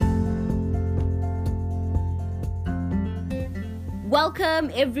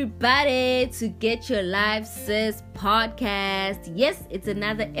Welcome everybody to Get Your Life Sis podcast. Yes, it's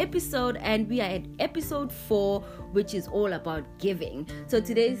another episode and we are at episode 4, which is all about giving. So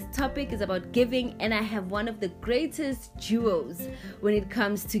today's topic is about giving, and I have one of the greatest duos when it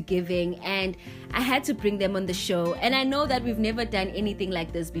comes to giving, and I had to bring them on the show. And I know that we've never done anything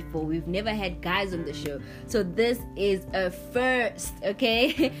like this before. We've never had guys on the show. So this is a first,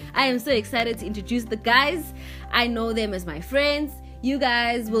 okay? I am so excited to introduce the guys. I know them as my friends. You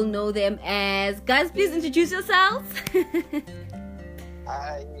guys will know them as... Guys, please introduce yourselves.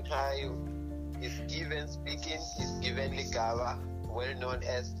 Hi. It's Given speaking. It's Given Ligawa, well known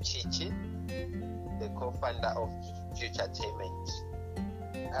as Chichi, the co-founder of Futuretainment.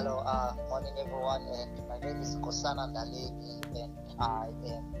 Hello, morning everyone, and my name is Kosana Ndalegi, and I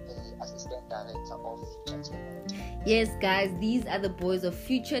am the assistant director of Futuretainment. Yes, guys, these are the boys of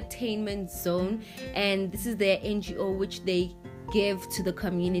Futuretainment Zone, and this is their NGO which they give to the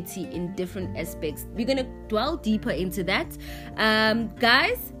community in different aspects. We're gonna dwell deeper into that.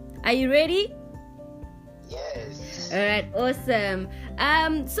 Guys, are you ready? Yes. All right, awesome.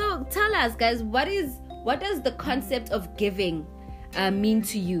 So tell us, guys, what does the concept of giving mean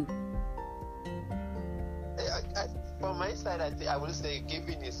to you? From my side, I will say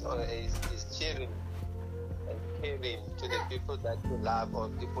giving is sharing and caring to the people that you love or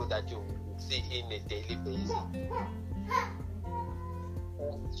people that you see in a daily basis.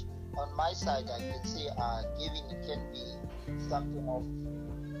 And on my side, I can say giving can be something of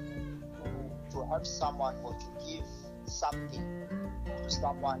to help someone or to give something to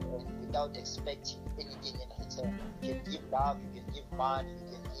someone and without expecting anything in return. You can give love, you can give money,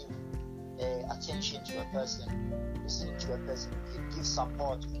 you can give attention to a person, listening to a person, you can give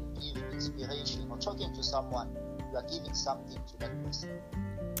support, you can give inspiration, or talking to someone. You are giving something to that person.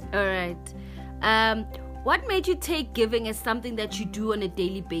 All right. What made you take giving as something that you do on a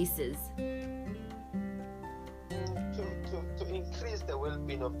daily basis? To increase the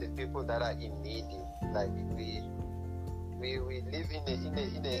well-being of the people that are in need. Like we live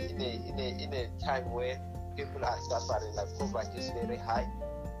in a time where people are suffering, like poverty is very high.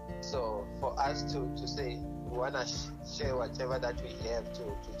 So for us to say we wanna share whatever that we have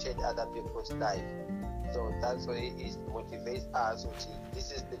to change other people's life. So that's why it motivates us.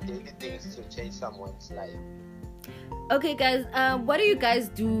 This is the daily things to change someone's life. Okay, guys, what do you guys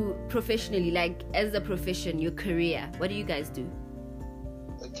do professionally? Like as a profession, your career, what do you guys do?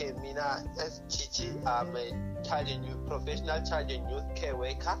 Okay, Mina, as Chichi, I'm a professional child and youth care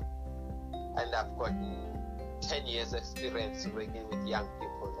worker, and I've got 10 years experience working with young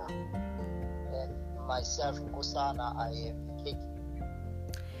people now. And myself, Kosana, I am in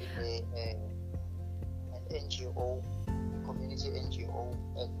an NGO, community NGO,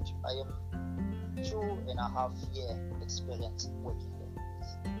 and I am 2.5 year experience working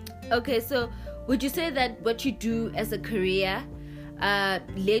there. Okay, so would you say that what you do as a career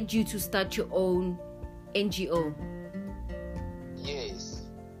led you to start your own NGO? Yes.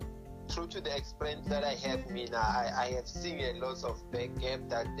 True to the experience that I have, Mina, I have seen a lot of big gap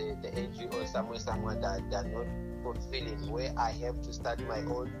that the NGO somewhere that they're not fulfilling, where I have to start my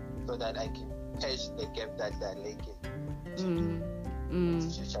own so that I can patch the gap that they're lacking.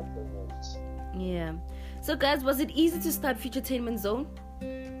 Yeah. So guys, was it easy to start Futuretainment Zone?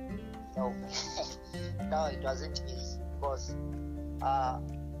 No. No, it wasn't easy because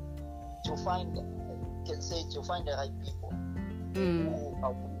to find the right people who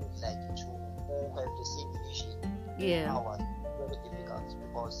are willing, like who have the same vision. Yeah. Was very difficult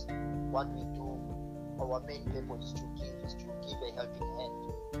because what we do, our main purpose is to give a helping hand.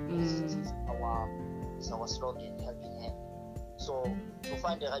 This is our slogan, helping hand. So to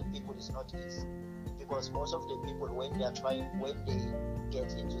find the right people is not easy because most of the people when they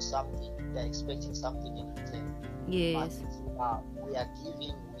get into something, they're expecting something in return. Yes. But we are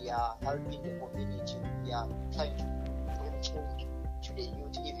giving, we are helping the community, we are trying to bring change to the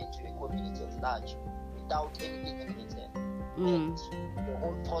youth, even to the community at large, without anything in return. And the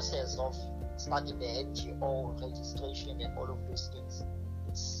whole process of starting the NGO registration and all of those things,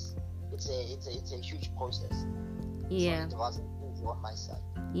 it's a huge process. Yeah. So it wasn't easy on my side.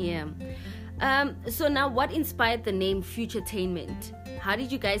 Yeah. So now what inspired the name Futuretainment? How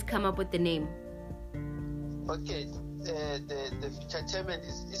did you guys come up with the name? Okay, the Futuretainment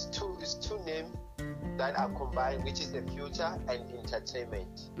is two names that are combined, which is the future and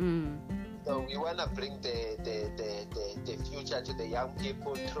entertainment. So we wanna bring the future to the young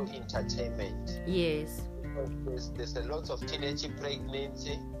people through entertainment. Yes. There's a lot of teenage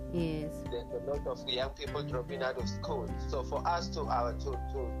pregnancy Yes. There's a lot of young people dropping out of school. So for us to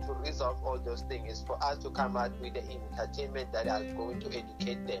resolve all those things is for us to come out with the entertainment that are going to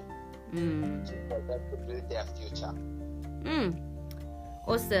educate them, for them to build their future.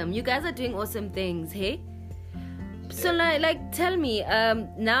 Awesome. You guys are doing awesome things, hey? So like tell me,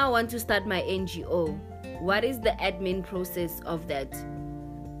 now I want to start my NGO. What is the admin process of that?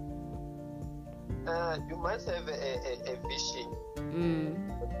 You must have a vision, a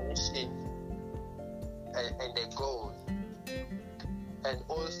mission, and a goal, and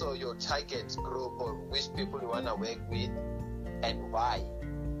also your target group or which people you want to work with and why.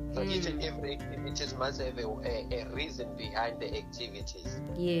 So each and every activity must have a reason behind the activities.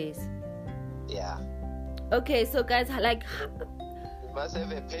 Yes. Yeah. Okay, so guys, like, you must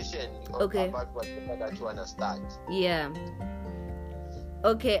have a passion about whatever that you want to start. Yeah.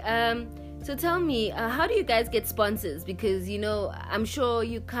 Okay. So tell me, how do you guys get sponsors? Because, you know, I'm sure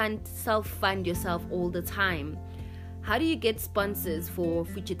you can't self-fund yourself all the time. How do you get sponsors for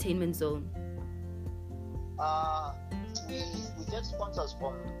Futuretainment Zone? We get sponsors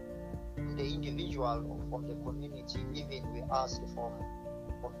from the individual or from the community. Even we ask from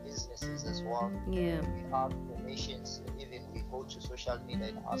businesses as well. Yeah. We have donations. Even we go to social media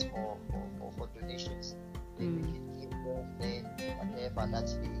and ask for donations. Then we can give them whatever that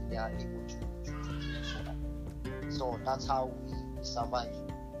they are able to do. So that's how we survive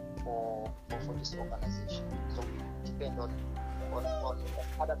for this organization. So we depend on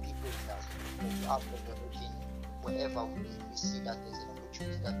other people that we ask for donation whenever we see that there's an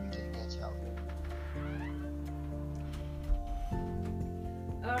opportunity that we can get out.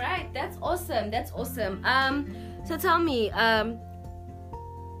 All right, that's awesome. So tell me,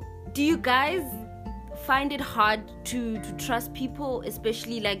 do you guys find it hard to trust people,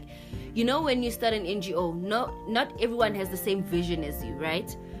 especially like, you know, when you start an NGO, not everyone has the same vision as you,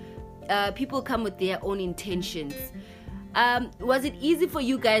 right? People come with their own intentions. Was it easy for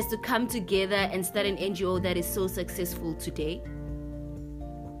you guys to come together and start an NGO that is so successful today?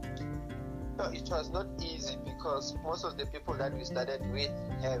 No, it was not easy because most of the people that we started with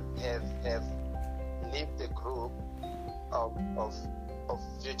have left the group of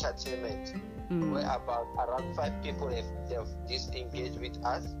Futuretainment. Where about around 5 people have disengaged with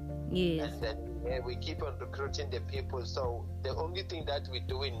us. Yes. And then we keep on recruiting the people. So the only thing that we're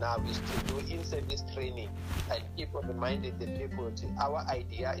doing now is to do in-service training and keep on reminding the people our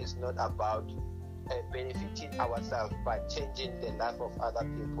idea is not about benefiting ourselves but changing the life of other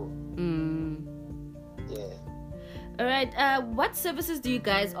people. Yeah. All right. What services do you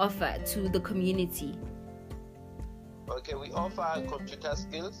guys offer to the community? Okay, we offer computer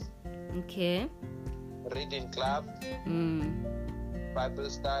skills. Okay. Reading club. Bible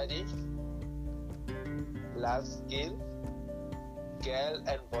study. Life skill. Girl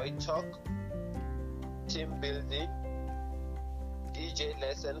and boy talk. Team building. DJ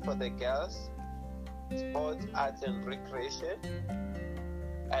lesson for the girls. Sports, arts and recreation.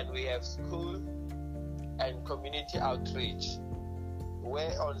 And we have school and community outreach.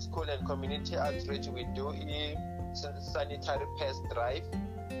 Where on school and community outreach we do a sanitary pest drive,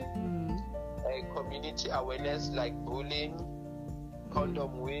 a community awareness like bullying,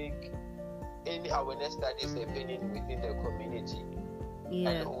 condom week, any awareness that is happening within the community. Yeah.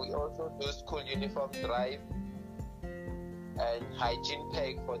 And we also do school uniform drive and hygiene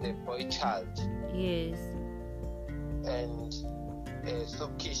pack for the boy child. Yes. And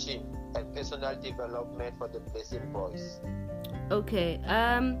soup kitchen and personal development for the blessing boys. Okay.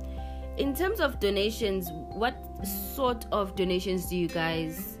 In terms of donations, what sort of donations do you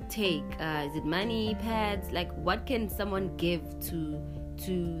guys take? Is it money, pads? Like, what can someone give to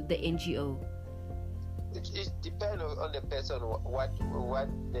the NGO? It depends on the person what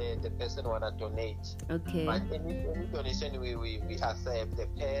the person wanna donate. Okay. But any donation we accept, the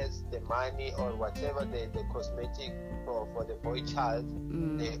pairs, the money or whatever the cosmetic for the boy child,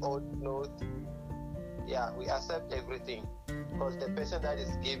 the old clothes. Yeah, we accept everything because the person that is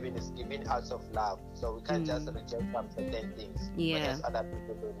giving out of love. So we can't just reject some certain things. Yeah. Because other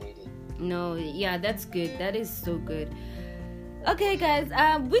people don't need it. No, yeah, that's good. That is so good. Okay, guys.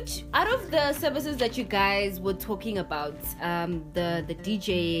 Which out of the services that you guys were talking about, the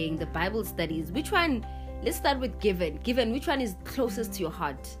DJing, the Bible studies, which one? Let's start with Given. Given, which one is closest to your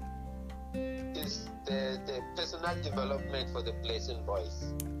heart? It's the personal development for the blessing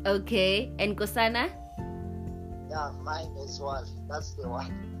boys. Okay, and Kosana? Yeah, mine as well. That's the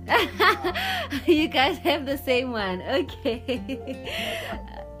one. You guys have the same one. Okay.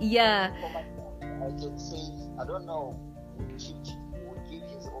 Yeah. For myself, I can say, I don't know who would give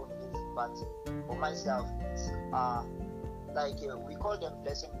his own list, but for myself, it's like we call them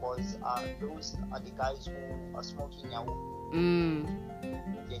blessing boys. Those are the guys who are smoking now.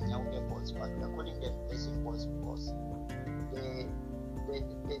 The Nyauke boys, but we are calling them blessing boys because there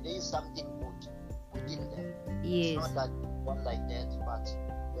is something good within them. Yes. It's not that one like that, but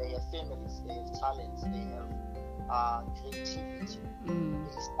they have families, they have talents, they have creativity.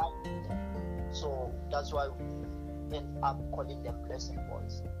 There is talent in them. So that's why we end up calling them blessing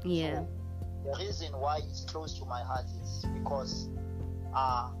boys. Yeah. So the reason why it's close to my heart is because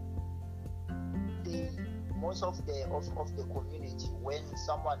most of the community, when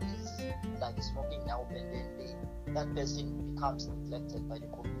someone is like smoking now and then that person becomes neglected by the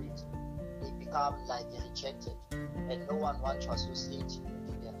community, they become like rejected and no one wants to associate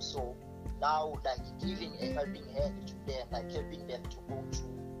with them. So now, like giving a helping hand to them, like helping them to go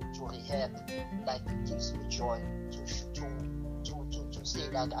to rehab, like it gives me joy to say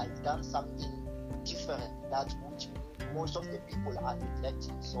that I've done something different that which most of the people are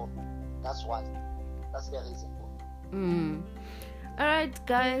neglecting. So that's the reason for it. All right,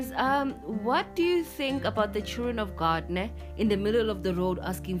 guys. What do you think about the children of God, in the middle of the road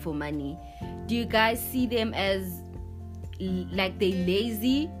asking for money? Do you guys see them as like they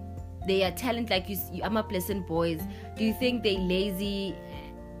lazy? They are talent, like you I'm a pleasant boys. Do you think they lazy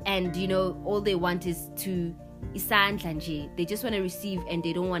and all they want is to isandla? They just want to receive and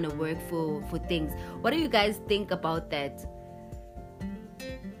they don't want to work for things. What do you guys think about that?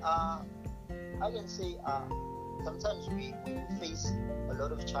 I can say sometimes we face a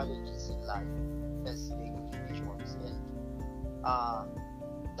lot of challenges in life as individuals, and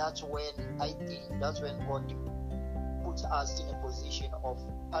that's when God puts us in a position of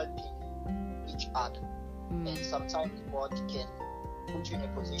helping each other. And sometimes God can put you in a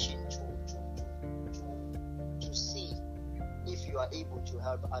position to see if you are able to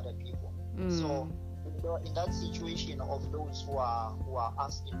help other people. So in that situation of those who are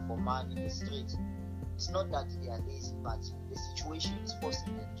asking for money in the street, it's not that they are lazy, but the situation is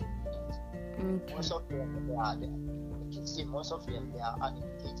forcing them to do that. Most of them they are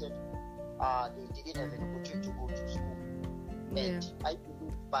uneducated. They didn't have an opportunity to go to school. And I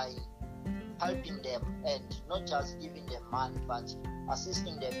believe by helping them and not just giving them money, but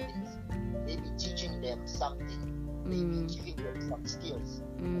assisting them with maybe teaching them something, maybe giving them some skills,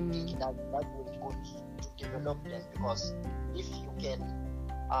 I think that will go to develop them. Because if you can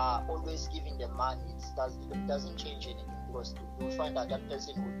always giving them money, it doesn't change anything, because you'll find that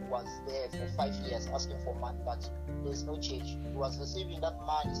person who was there for 5 years asking for money, but there's no change. He was receiving that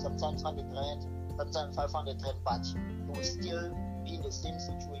money, sometimes 100 rand, sometimes 500 rand, but he will still be in the same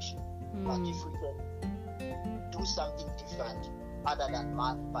situation. But if we can do something different other than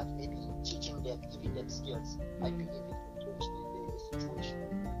money, but maybe teaching them, giving them skills, I believe it will change the situation.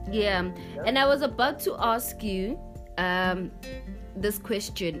 Yeah, and I was about to ask you this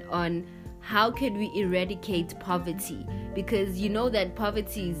question on how can we eradicate poverty, because that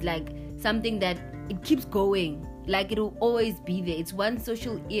poverty is like something that it keeps going, like it will always be there. It's one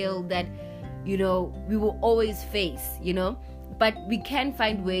social ill that we will always face, but we can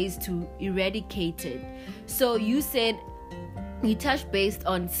find ways to eradicate it. So you said you touched based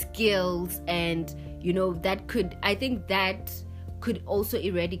on skills, and I think that could also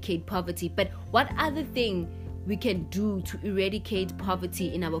eradicate poverty. But what other thing we can do to eradicate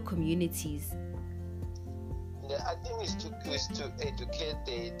poverty in our communities? I think is to educate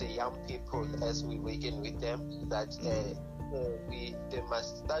the young people as we begin with them, that they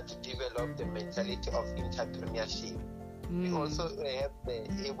must start to develop the mentality of entrepreneurship. We also have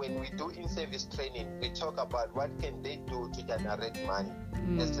when we do in-service training, we talk about what can they do to generate money.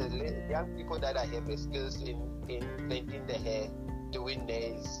 There's young people that have the skills in painting the hair, doing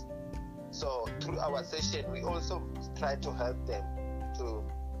nails. So through our session, we also try to help them to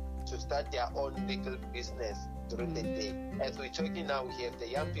start their own little business during the day. As we're talking now, we have the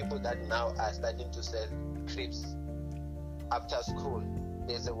young people that now are starting to sell crepes after school.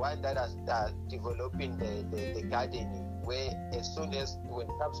 There's the one that is developing the gardening, where as soon as when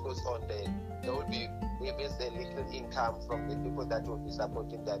crops goes on, there will be maybe a little income from the people that will be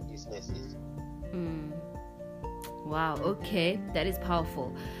supporting their businesses. Wow, okay, that is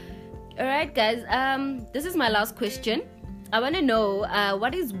powerful. All right, guys, this is my last question. I want to know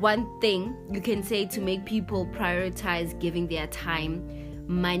what is one thing you can say to make people prioritize giving their time,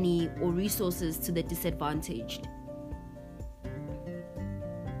 money, or resources to the disadvantaged?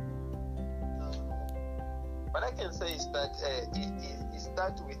 What I can say is that it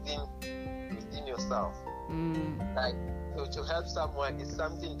starts within yourself. Like to help someone is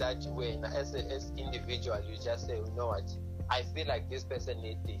something that when as individual you just say, you know what, I feel like this person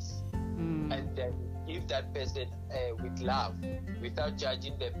needs this. and then give that person with love, without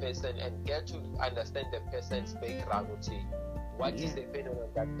judging the person, and get to understand the person's background. What is the pain of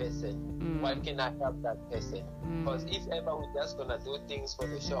that person? What can I help that person? Because if ever we're just gonna do things for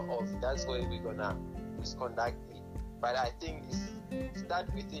the show off, that's where we're gonna misconduct it. But I think it's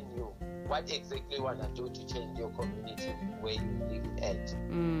start within you. What exactly you wanna do to change your community where you live at?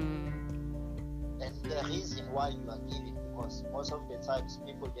 And the reason why you are giving, because most of the times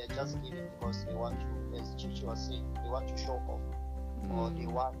people, they're just giving because they want to, as Chichi was saying, they want to show off, or they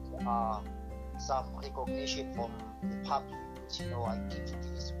want some recognition from the public. I did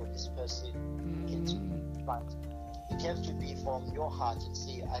this for this person. But it has to be from your heart and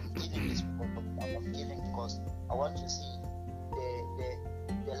say, I'm giving this because I'm giving because I want to see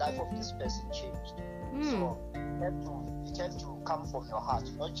the life of this person changed. So it has to come from your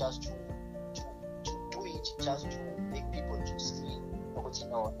heart, not just to do it just to make people to see,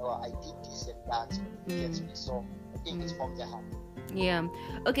 I did this and that. It gets me. So I think it's from the heart. Yeah.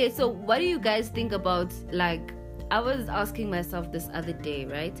 Okay, so what do you guys think about, like, I was asking myself this other day,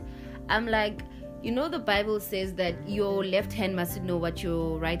 right? I'm like, the Bible says that your left hand mustn't know what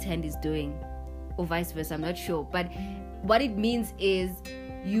your right hand is doing, or vice versa, I'm not sure. But what it means is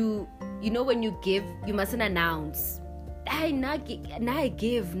when you give, you mustn't announce, now I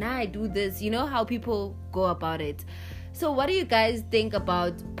give, now I do this. You know how people go about it. So what do you guys think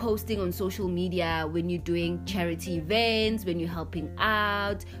about posting on social media when you're doing charity events, when you're helping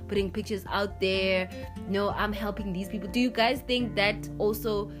out, putting pictures out there? I'm helping these people. Do you guys think that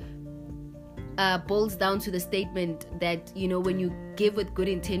also boils down to the statement that, when you give with good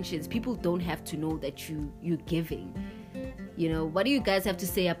intentions, people don't have to know that you're giving? What do you guys have to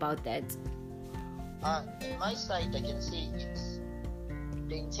say about that? In my side, I can say it's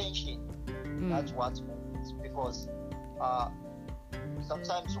the intention. That's what matters, because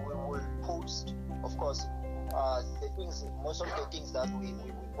sometimes we will post, of course, most of the things that we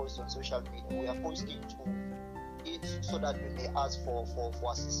post on social media, we are posting to it so that we may ask for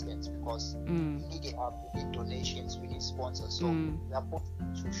assistance, because we need help, we need donations, we need sponsors. So we are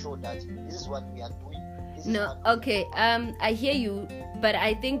posting to show that this is what we are doing. I hear you, but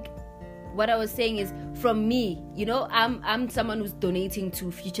I think what I was saying is, from me, I'm someone who's donating to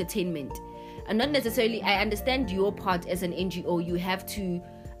Futuretainment. And not necessarily, I understand your part as an NGO. You have to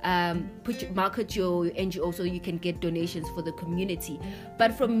market your NGO so you can get donations for the community.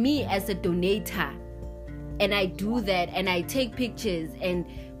 But from me as a donator, and I do that, and I take pictures and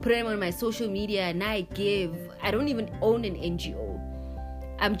put them on my social media, and I give. I don't even own an NGO.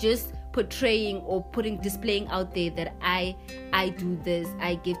 I'm just portraying or displaying out there that I do this,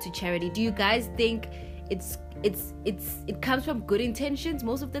 I give to charity. Do you guys think it comes from good intentions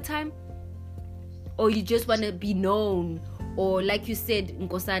most of the time? Or you just want to be known, or like you said,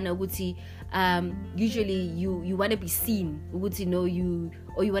 Nkosana Uguti, usually you want to be seen, Uguti know you,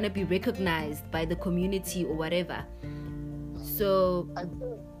 or you want to be recognized by the community or whatever. So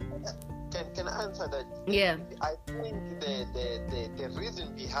can I answer that? Yeah. I think the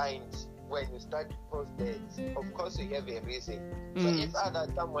reason behind when you start to post that, of course you have a reason. So if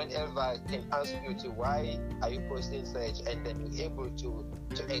someone ever can ask you to why are you posting such, and then you're able to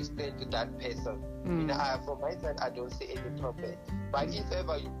explain to that person, from my side I don't see any problem. But if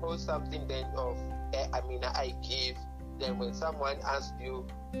ever you post something then I give, then when someone asks you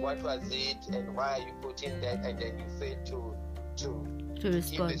what was it and why are you putting that, and then you fail to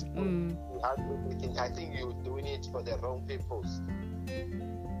respond, I think you're doing it for the wrong purpose.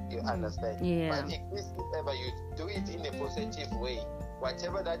 You understand? Yeah. But if ever you do it in a positive way,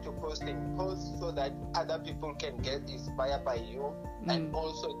 whatever that you're posting, post so that other people can get inspired by you, and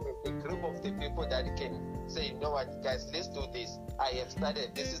also a group of the people that can say, you know what, guys, let's do this. I have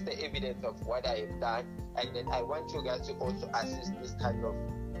started. This is the evidence of what I have done, and then I want you guys to also assist this kind of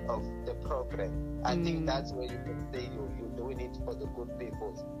the program. I think that's where you can say you're doing it for the good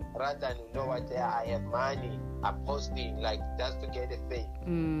people, rather than, you know what, I have money, I'm posting like just to get a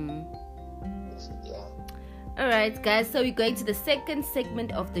fame. Yeah. All right, guys, so we're going to the second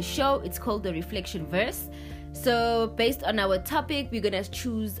segment of the show. It's called the Reflection Verse. So based on our topic, we're going to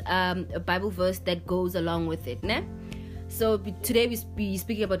choose a Bible verse that goes along with it, né? So today we'll be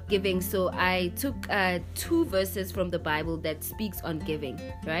speaking about giving. So I took 2 verses from the Bible that speaks on giving,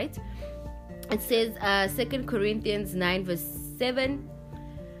 right? It says 2 Corinthians 9 verse 7.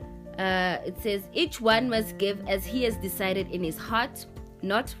 It says, each one must give as he has decided in his heart,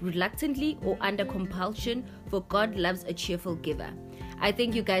 not reluctantly or under compulsion, for God loves a cheerful giver. I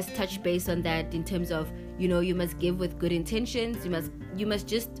think you guys touched base on that in terms of, you must give with good intentions. You must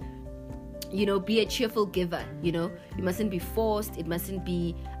just, be a cheerful giver. You mustn't be forced. It mustn't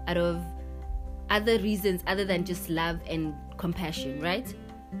be out of other reasons other than just love and compassion, right?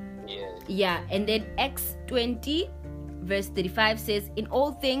 Yes. Yeah. And then Acts 20 verse 35 says, in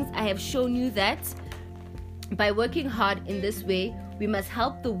all things I have shown you that by working hard in this way we must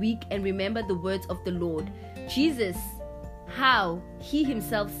help the weak and remember the words of the Lord Jesus, how he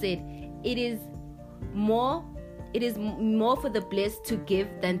himself said, it is more for the blessed to give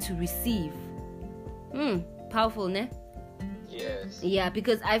than to receive. Powerful, ne? Yes. Yeah,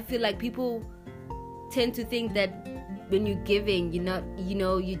 because I feel like people tend to think that when you're giving,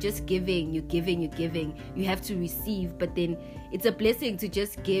 you're just giving, you're giving. You have to receive, but then it's a blessing to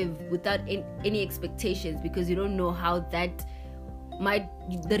just give without any expectations, because you don't know how the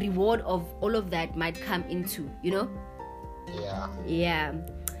reward of all of that might come into, Yeah.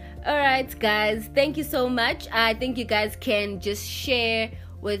 All right, guys. Thank you so much. I think you guys can just share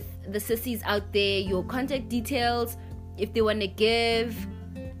with the sissies out there your contact details if they want to give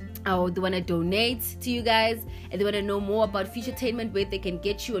or they want to donate to you guys, and they want to know more about Futuretainment, where they can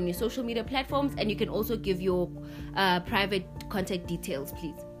get you on your social media platforms, and you can also give your private contact details,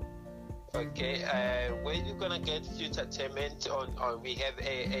 please. Okay, where you gonna get Futuretainment on? We have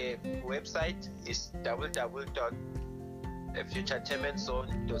a website. It's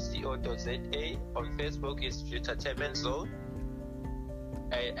www.futuretainmentzone.co.za. On Facebook is Futuretainment Zone.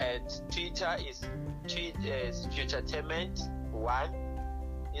 At Twitter is Futuretainment1.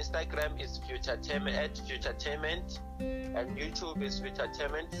 Instagram is Futuretainment, and YouTube is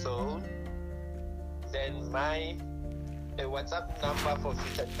Futuretainment Zone. Then my WhatsApp number for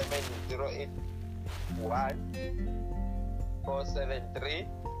Futuretainment is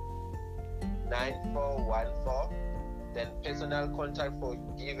 081-473-9414. Then personal contact for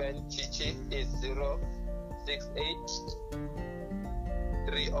Given Chichi is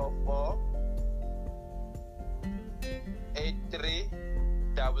 068-304-8366.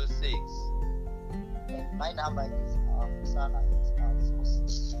 And my number is Sana, is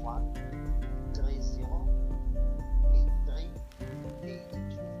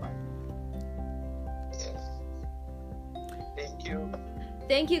 461-30-83-825. Yes. Thank you.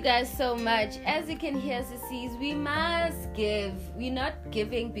 Thank you guys so much. As you can hear, sissies, we must give. We're not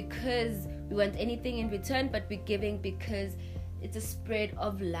giving because we want anything in return, but we're giving because it's a spread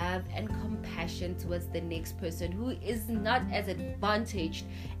of love and compassion towards the next person who is not as advantaged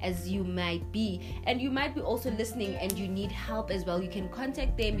as you might be. And you might be also listening and you need help as well. You can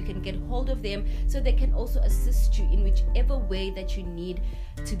contact them, you can get hold of them so they can also assist you in whichever way that you need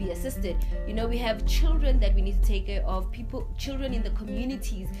to be assisted. We have children that we need to take care of, children in the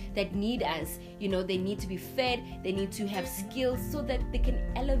communities that need us. They need to be fed, they need to have skills so that they can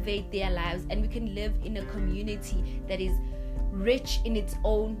elevate their lives, and we can live in a community that is rich in its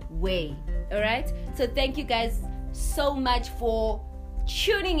own way. All right, so thank you guys so much for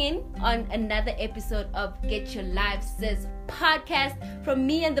tuning in on another episode of Get Your Life Sis podcast from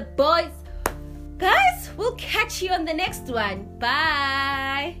me and the boys. Guys, we'll catch you on the next one.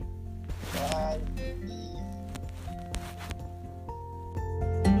 Bye.